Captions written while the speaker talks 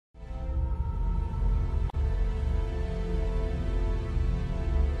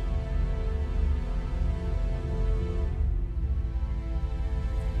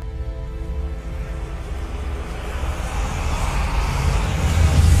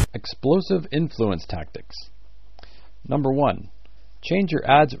Explosive influence tactics. Number 1. Change your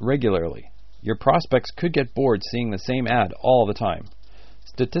ads regularly. Your prospects could get bored seeing the same ad all the time.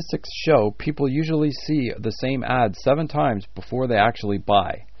 Statistics show people usually see the same ad 7 times before they actually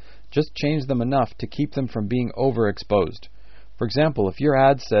buy. Just change them enough to keep them from being overexposed. For example, if your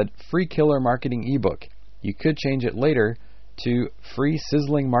ad said free killer marketing ebook, you could change it later to free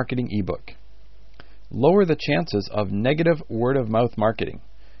sizzling marketing ebook. Lower the chances of negative word-of-mouth marketing.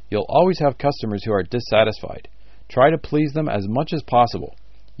 You'll always have customers who are dissatisfied. Try to please them as much as possible.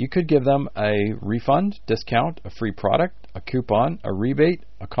 You could give them a refund, discount, a free product, a coupon, a rebate,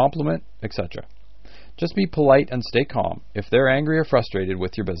 a compliment, etc. Just be polite and stay calm if they're angry or frustrated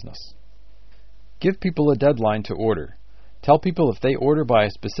with your business. Give people a deadline to order. Tell people if they order by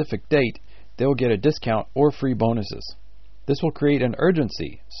a specific date, they will get a discount or free bonuses. This will create an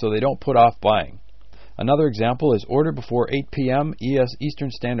urgency so they don't put off buying. Another example is order before 8 p.m. Eastern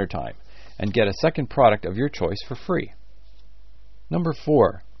Standard Time and get a second product of your choice for free. Number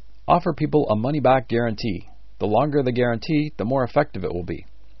 4. Offer people a money-back guarantee. The longer the guarantee, the more effective it will be.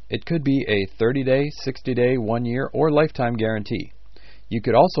 It could be a 30-day, 60-day, 1-year, or lifetime guarantee. You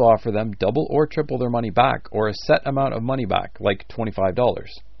could also offer them double or triple their money back or a set amount of money back, like $25.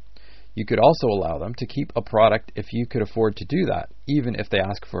 You could also allow them to keep a product if you could afford to do that, even if they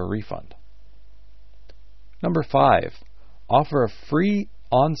ask for a refund. Number 5. Offer a free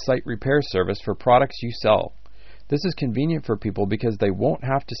on-site repair service for products you sell. This is convenient for people because they won't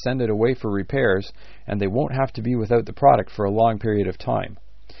have to send it away for repairs and they won't have to be without the product for a long period of time.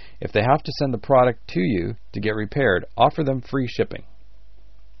 If they have to send the product to you to get repaired, offer them free shipping.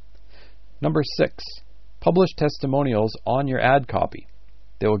 Number 6. Publish testimonials on your ad copy.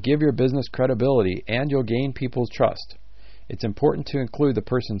 They will give your business credibility and you'll gain people's trust. It's important to include the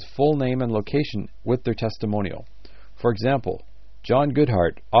person's full name and location with their testimonial. For example, John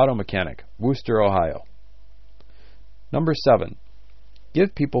Goodhart, auto mechanic, Wooster, Ohio. Number 7.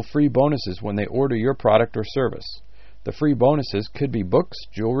 Give people free bonuses when they order your product or service. The free bonuses could be books,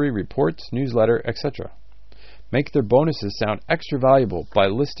 jewelry, reports, newsletter, etc. Make their bonuses sound extra valuable by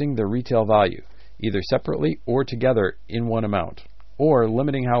listing their retail value, either separately or together in one amount, or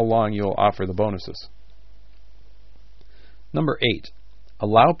limiting how long you'll offer the bonuses. Number 8.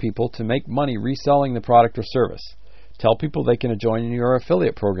 Allow people to make money reselling the product or service. Tell people they can join your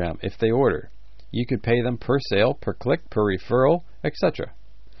affiliate program if they order. You could pay them per sale, per click, per referral, etc.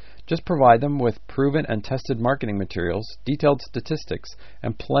 Just provide them with proven and tested marketing materials, detailed statistics,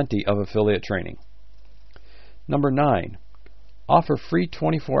 and plenty of affiliate training. Number 9. Offer free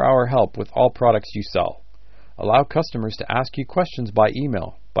 24-hour help with all products you sell. Allow customers to ask you questions by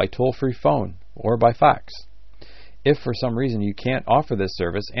email, by toll-free phone, or by fax. If for some reason you can't offer this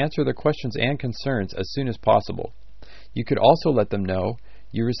service, answer their questions and concerns as soon as possible. You could also let them know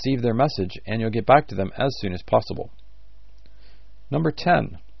you received their message and you'll get back to them as soon as possible. Number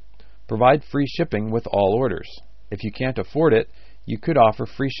 10. Provide free shipping with all orders. If you can't afford it, you could offer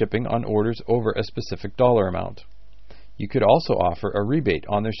free shipping on orders over a specific dollar amount. You could also offer a rebate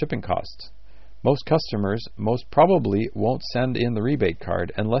on their shipping costs. Most customers most probably won't send in the rebate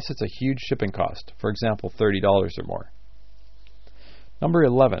card unless it's a huge shipping cost, for example $30 or more. Number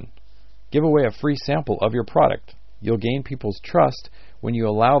 11. Give away a free sample of your product. You'll gain people's trust when you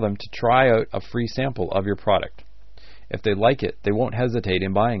allow them to try out a free sample of your product. If they like it, they won't hesitate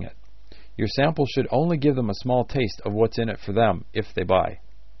in buying it. Your sample should only give them a small taste of what's in it for them if they buy.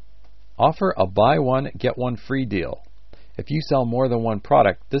 Offer a buy one, get one free deal. If you sell more than one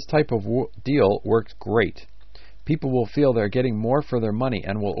product, this type of deal works great. People will feel they're getting more for their money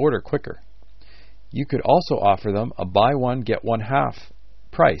and will order quicker. You could also offer them a buy one, get one half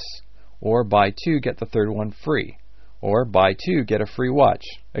price, or buy two, get the third one free, or buy two, get a free watch,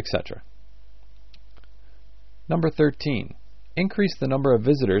 etc. Number 13. Increase the number of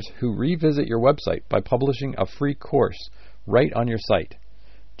visitors who revisit your website by publishing a free course right on your site.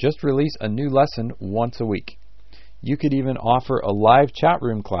 Just release a new lesson once a week. You could even offer a live chat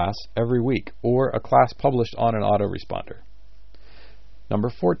room class every week or a class published on an autoresponder. Number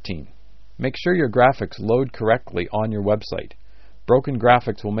 14. Make sure your graphics load correctly on your website. Broken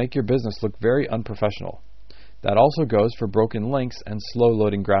graphics will make your business look very unprofessional. That also goes for broken links and slow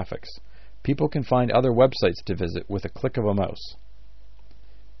loading graphics. People can find other websites to visit with a click of a mouse.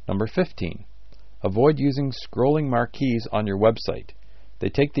 Number 15. Avoid using scrolling marquees on your website. They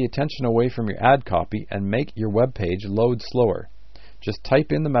take the attention away from your ad copy and make your web page load slower. Just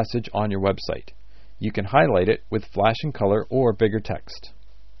type in the message on your website. You can highlight it with flashing color or bigger text.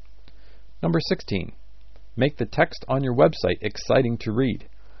 Number 16. Make the text on your website exciting to read.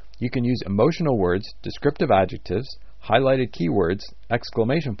 You can use emotional words, descriptive adjectives, highlighted keywords,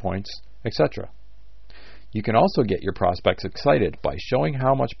 exclamation points, etc. You can also get your prospects excited by showing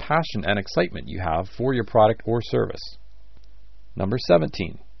how much passion and excitement you have for your product or service. Number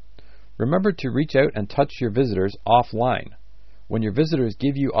 17. Remember to reach out and touch your visitors offline. When your visitors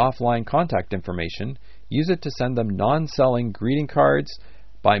give you offline contact information, use it to send them non-selling greeting cards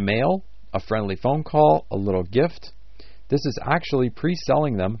by mail, a friendly phone call, a little gift. This is actually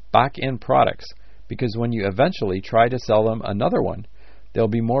pre-selling them back-end products, because when you eventually try to sell them another one, they'll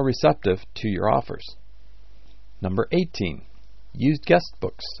be more receptive to your offers. Number 18. Use guest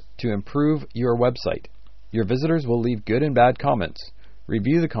books to improve your website. Your visitors will leave good and bad comments.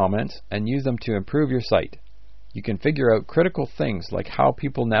 Review the comments and use them to improve your site. You can figure out critical things like how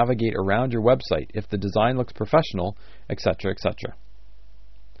people navigate around your website, if the design looks professional, etc., etc.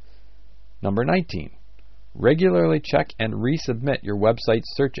 Number 19. Regularly check and resubmit your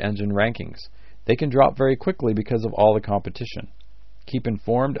website's search engine rankings. They can drop very quickly because of all the competition. Keep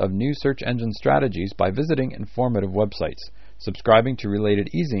informed of new search engine strategies by visiting informative websites, subscribing to related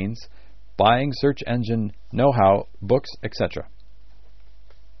e-zines, buying search engine know-how books, etc.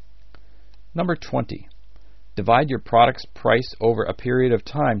 Number 20. Divide your product's price over a period of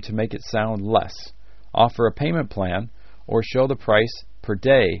time to make it sound less. Offer a payment plan or show the price per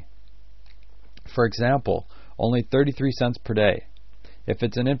day. For example, only 33 cents per day. If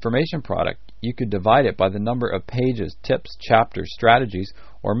it's an information product, you could divide it by the number of pages, tips, chapters, strategies,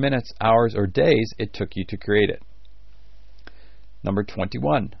 or minutes, hours, or days it took you to create it. Number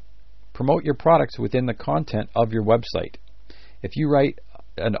 21. Promote your products within the content of your website. If you write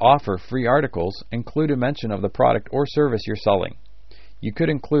and offer free articles, include a mention of the product or service you're selling. You could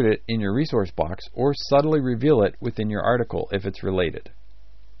include it in your resource box or subtly reveal it within your article if it's related.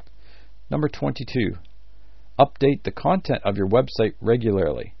 Number 22. Update the content of your website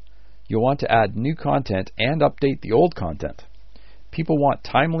regularly. You'll want to add new content and update the old content. People want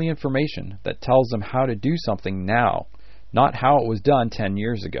timely information that tells them how to do something now, not how it was done 10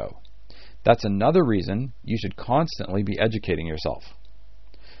 years ago. That's another reason you should constantly be educating yourself.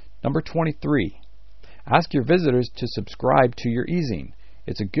 Number 23. Ask your visitors to subscribe to your e-zine.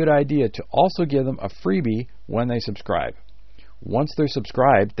 It's a good idea to also give them a freebie when they subscribe. Once they're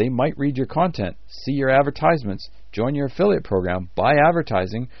subscribed, they might read your content, see your advertisements, join your affiliate program, buy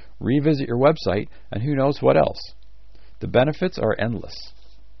advertising, revisit your website, and who knows what else. The benefits are endless.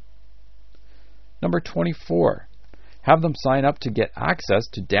 Number 24. Have them sign up to get access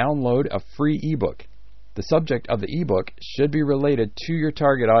to download a free ebook. The subject of the ebook should be related to your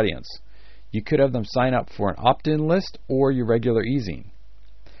target audience. You could have them sign up for an opt-in list or your regular e-zine.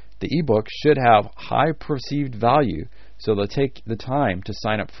 The ebook should have high perceived value, so they'll take the time to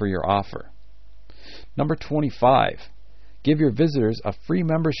sign up for your offer. Number 25. Give your visitors a free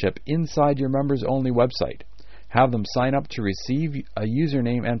membership inside your members-only website. Have them sign up to receive a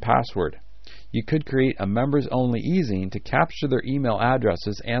username and password. You could create a members-only e-zine to capture their email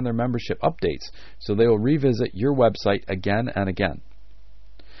addresses and their membership updates, so they will revisit your website again and again.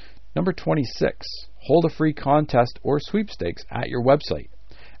 Number 26. Hold a free contest or sweepstakes at your website.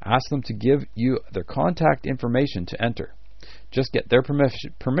 Ask them to give you their contact information to enter. Just get their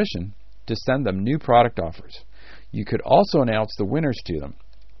permission to send them new product offers. You could also announce the winners to them,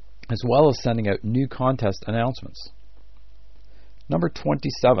 as well as sending out new contest announcements. Number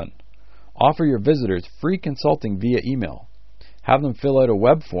 27. Offer your visitors free consulting via email. Have them fill out a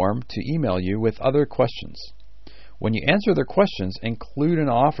web form to email you with other questions. When you answer their questions, include an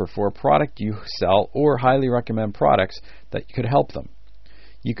offer for a product you sell or highly recommend products that could help them.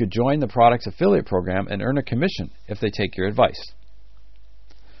 You could join the product's affiliate program and earn a commission if they take your advice.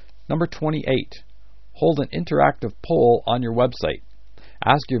 Number 28. Hold an interactive poll on your website.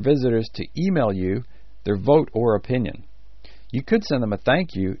 Ask your visitors to email you their vote or opinion. You could send them a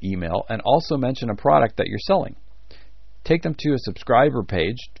thank you email and also mention a product that you're selling. Take them to a subscriber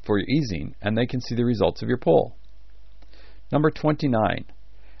page for your e-zine and they can see the results of your poll. Number 29.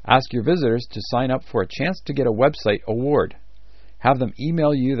 Ask your visitors to sign up for a chance to get a website award. Have them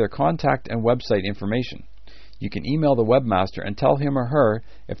email you their contact and website information. You can email the webmaster and tell him or her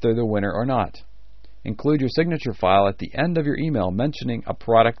if they're the winner or not. Include your signature file at the end of your email mentioning a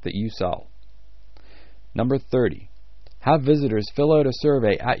product that you sell. Number 30. Have visitors fill out a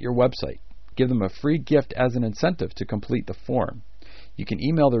survey at your website. Give them a free gift as an incentive to complete the form. You can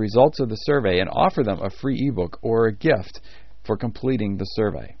email the results of the survey and offer them a free ebook or a gift for completing the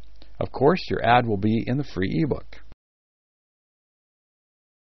survey. Of course, your ad will be in the free ebook.